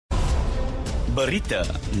Berita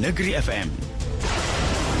Negeri FM.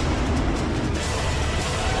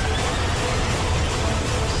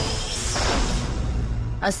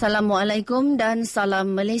 Assalamualaikum dan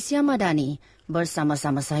salam Malaysia Madani.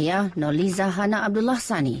 Bersama-sama saya, Noliza Hana Abdullah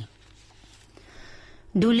Sani.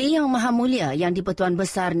 Duli Yang Maha Mulia Yang di-Pertuan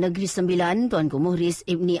Besar Negeri Sembilan, Tuanku Muhriz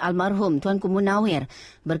Ibni Almarhum Tuanku Munawir,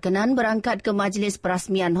 berkenan berangkat ke Majlis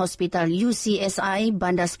Perasmian Hospital UCSI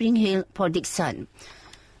Bandar Spring Hill, Port Dickson.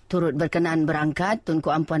 Turut berkenan berangkat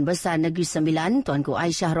Tunku Ampuan Besar Negeri Sembilan, Tuanku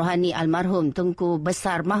Aisyah Rohani Almarhum Tunku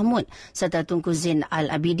Besar Mahmud serta Tunku Zin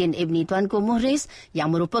Al-Abidin Ibni Tuanku Muhriz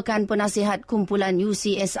yang merupakan penasihat kumpulan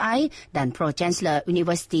UCSI dan Pro-Chancellor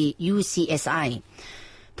Universiti UCSI.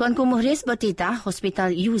 Tuanku Muhriz bertitah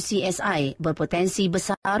Hospital UCSI berpotensi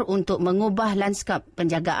besar untuk mengubah lanskap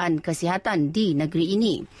penjagaan kesihatan di negeri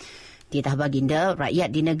ini. Titah baginda,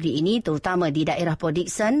 rakyat di negeri ini terutama di daerah Port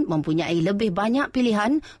Dickson mempunyai lebih banyak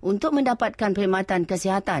pilihan untuk mendapatkan perkhidmatan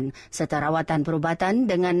kesihatan serta rawatan perubatan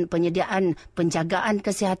dengan penyediaan penjagaan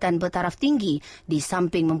kesihatan bertaraf tinggi di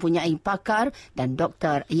samping mempunyai pakar dan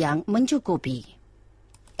doktor yang mencukupi.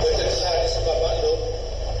 Saya sebab maklum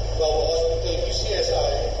bahawa Hospital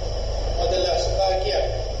UCSI adalah sebahagian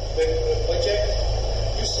dari projek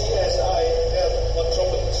UCSI Health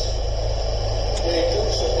Metropolis, iaitu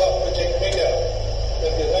sebuah projek mega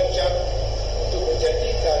yang dirancang untuk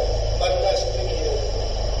menjadikan Bandar Spring Hill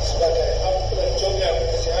sebagai hub pelancongan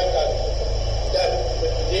kesihatan dan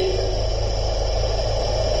pendidikan.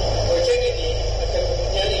 Projek ini akan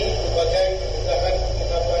mempunyai berbagai kemudahan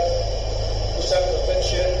penginapan, pusat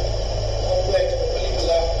prevention, kompleks pembeli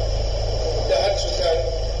belah, kemudahan sukan,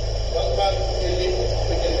 bank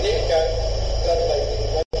penyelidikan dan lain-lain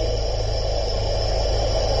lagi.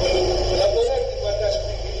 Pelaburan di Bandar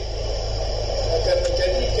Spring Hill akan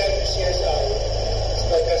menjadikan UCSI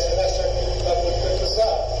sebagai salah satu pelaburan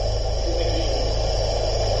terbesar di negeri ini.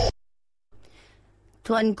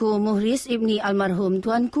 Tuanku Muhriz Ibni Almarhum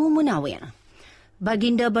Tuanku Munawir.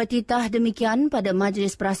 Baginda bertitah demikian pada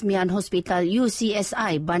Majlis Perasmian Hospital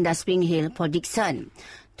UCSI Bandar Spring Hill, Port Dickson.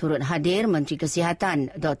 Turut hadir Menteri Kesihatan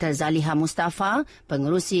Dr. Zaliha Mustafa,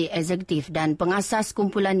 Pengerusi Eksekutif dan Pengasas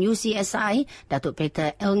Kumpulan UCSI Datuk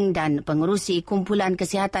Petang dan Pengerusi Kumpulan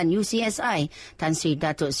Kesihatan UCSI Tan Sri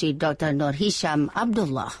Datuk Sri Dr. Nur Hisham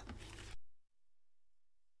Abdullah.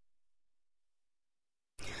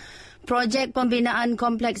 Projek pembinaan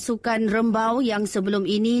Kompleks Sukan Rembau yang sebelum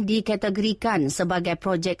ini dikategorikan sebagai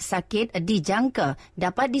projek sakit dijangka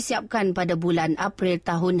dapat disiapkan pada bulan April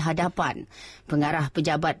tahun hadapan. Pengarah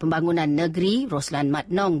Pejabat Pembangunan Negeri Roslan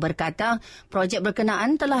Matnong berkata projek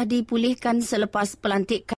berkenaan telah dipulihkan selepas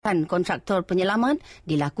pelantikan kontraktor penyelamat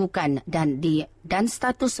dilakukan dan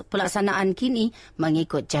status pelaksanaan kini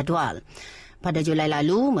mengikut jadual. Pada Julai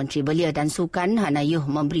lalu, Menteri Belia dan Sukan Hanayuh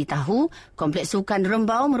memberitahu Kompleks Sukan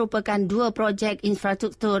Rembau merupakan dua projek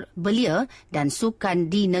infrastruktur belia dan sukan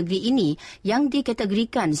di negeri ini yang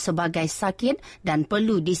dikategorikan sebagai sakit dan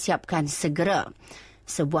perlu disiapkan segera.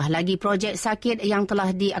 Sebuah lagi projek sakit yang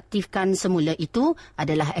telah diaktifkan semula itu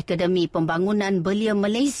adalah Akademi Pembangunan Belia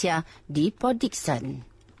Malaysia di Port Dickson.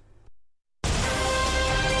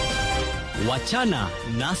 Wacana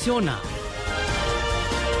Nasional.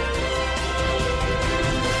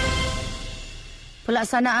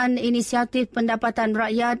 Pelaksanaan Inisiatif Pendapatan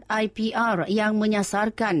Rakyat IPR yang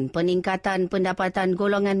menyasarkan peningkatan pendapatan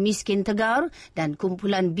golongan miskin tegar dan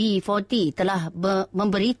kumpulan B40 telah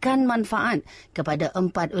memberikan manfaat kepada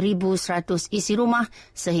 4,100 isi rumah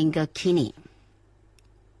sehingga kini.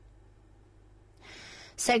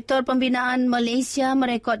 Sektor pembinaan Malaysia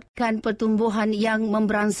merekodkan pertumbuhan yang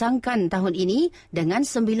memberangsangkan tahun ini dengan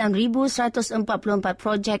 9,144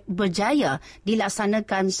 projek berjaya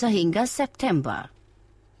dilaksanakan sehingga September.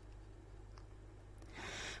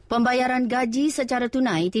 Pembayaran gaji secara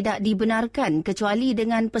tunai tidak dibenarkan kecuali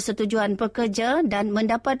dengan persetujuan pekerja dan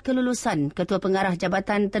mendapat kelulusan Ketua Pengarah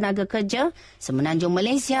Jabatan Tenaga Kerja Semenanjung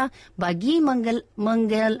Malaysia bagi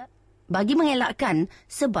mengelakkan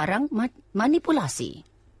sebarang manipulasi.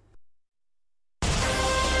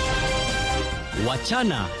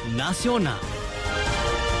 Wacana Nasional.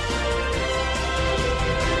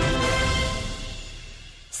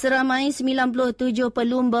 Seramai 97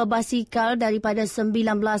 pelumba basikal daripada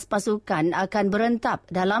 19 pasukan akan berentap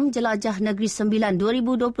dalam Jelajah Negeri Sembilan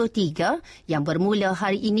 2023 yang bermula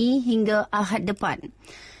hari ini hingga Ahad depan.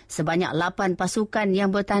 Sebanyak 8 pasukan yang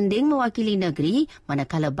bertanding mewakili negeri,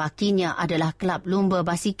 manakala bakinya adalah kelab lumba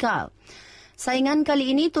basikal. Saingan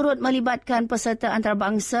kali ini turut melibatkan peserta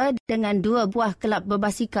antarabangsa dengan 2 buah kelab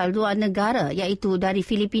berbasikal luar negara iaitu dari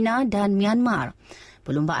Filipina dan Myanmar.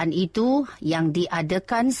 Perlumbaan itu yang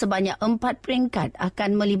diadakan sebanyak 4 peringkat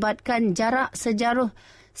akan melibatkan jarak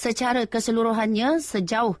secara keseluruhannya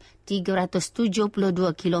sejauh 372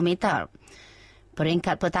 kilometer.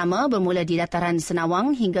 Peringkat pertama bermula di dataran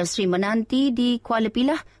Senawang hingga Sri Menanti di Kuala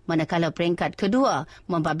Pilah, manakala peringkat kedua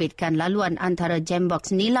membabitkan laluan antara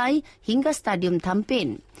Jambox Nilai hingga Stadium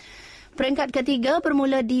Tampin. Peringkat ketiga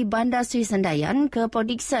bermula di Bandar Sri Sendayan ke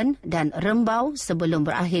Port Dickson dan Rembau sebelum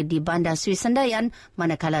berakhir di Bandar Sri Sendayan,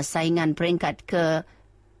 manakala saingan peringkat ke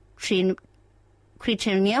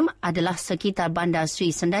kriterium adalah sekitar Bandar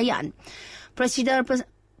Sri Sendayan.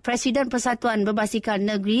 Presiden Persatuan Berbasikal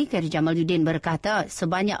Negeri, Khairi Jamaluddin berkata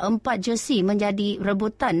sebanyak 4 jersey menjadi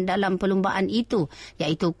rebutan dalam perlumbaan itu,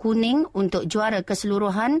 iaitu kuning untuk juara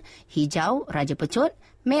keseluruhan, hijau Raja Pecut,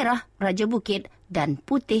 merah Raja Bukit dan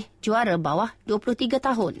putih juara bawah 23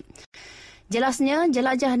 tahun. Jelasnya,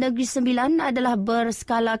 Jelajah Negeri Sembilan adalah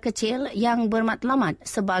berskala kecil yang bermatlamat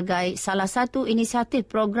sebagai salah satu inisiatif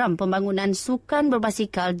program pembangunan sukan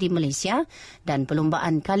berbasikal di Malaysia dan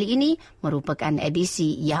perlumbaan kali ini merupakan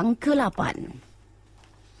edisi yang ke-8.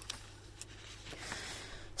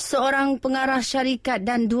 Seorang pengarah syarikat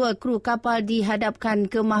dan 2 kru kapal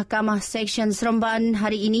dihadapkan ke Mahkamah Seksyen Seremban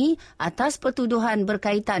hari ini atas pertuduhan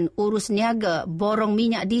berkaitan urus niaga borong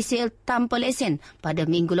minyak diesel tanpa lesen pada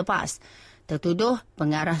minggu lepas. Tertuduh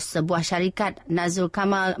pengarah sebuah syarikat Nazrul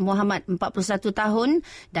Kamal Muhammad 41 tahun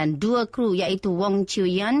dan 2 kru iaitu Wong Chiu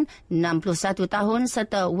Yan 61 tahun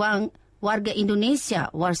serta warga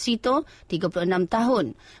Indonesia Warsito 36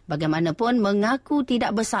 tahun. Bagaimanapun mengaku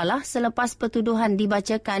tidak bersalah selepas pertuduhan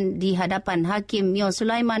dibacakan di hadapan Hakim Mio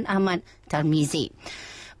Sulaiman Ahmad Tarmizi.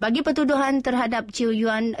 Bagi pertuduhan terhadap Chiu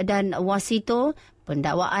Yuan dan Wasito,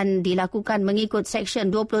 pendakwaan dilakukan mengikut Seksyen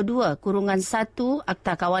 22-1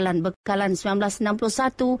 Akta Kawalan Bekalan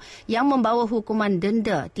 1961 yang membawa hukuman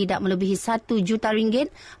denda tidak melebihi RM1 juta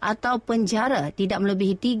atau penjara tidak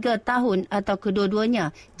melebihi 3 tahun atau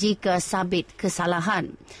kedua-duanya jika sabit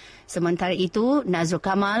kesalahan. Sementara itu, Nazrul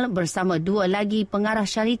Kamal bersama 2 lagi pengarah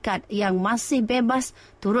syarikat yang masih bebas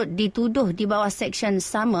turut dituduh di bawah seksyen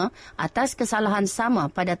sama atas kesalahan sama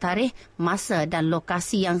pada tarikh, masa dan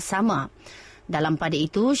lokasi yang sama. Dalam pada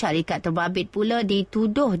itu, syarikat terbabit pula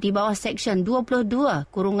dituduh di bawah Seksyen 22-2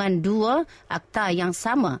 Akta yang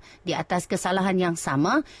sama di atas kesalahan yang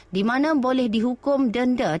sama di mana boleh dihukum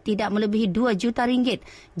denda tidak melebihi RM2 juta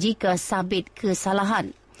jika sabit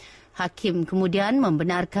kesalahan. Hakim kemudian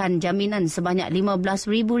membenarkan jaminan sebanyak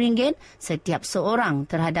RM15,000 setiap seorang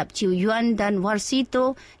terhadap Chiu Yuan dan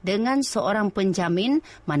Warsito dengan seorang penjamin,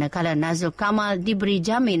 manakala Nazrul Kamal diberi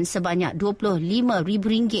jamin sebanyak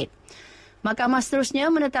RM25,000. Mahkamah seterusnya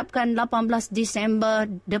menetapkan 18 Disember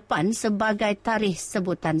depan sebagai tarikh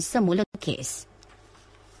sebutan semula kes.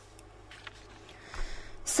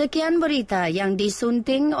 Sekian berita yang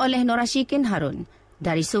disunting oleh Nor Ashikin Harun.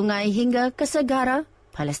 Dari sungai hingga ke segara,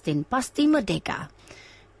 Palestin pasti merdeka.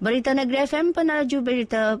 Berita Negeri FM, peneraju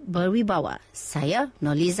berita berwibawa. Saya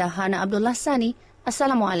Noliza Hana Abdullah Sani.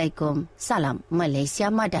 Assalamualaikum. Salam Malaysia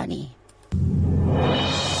Madani.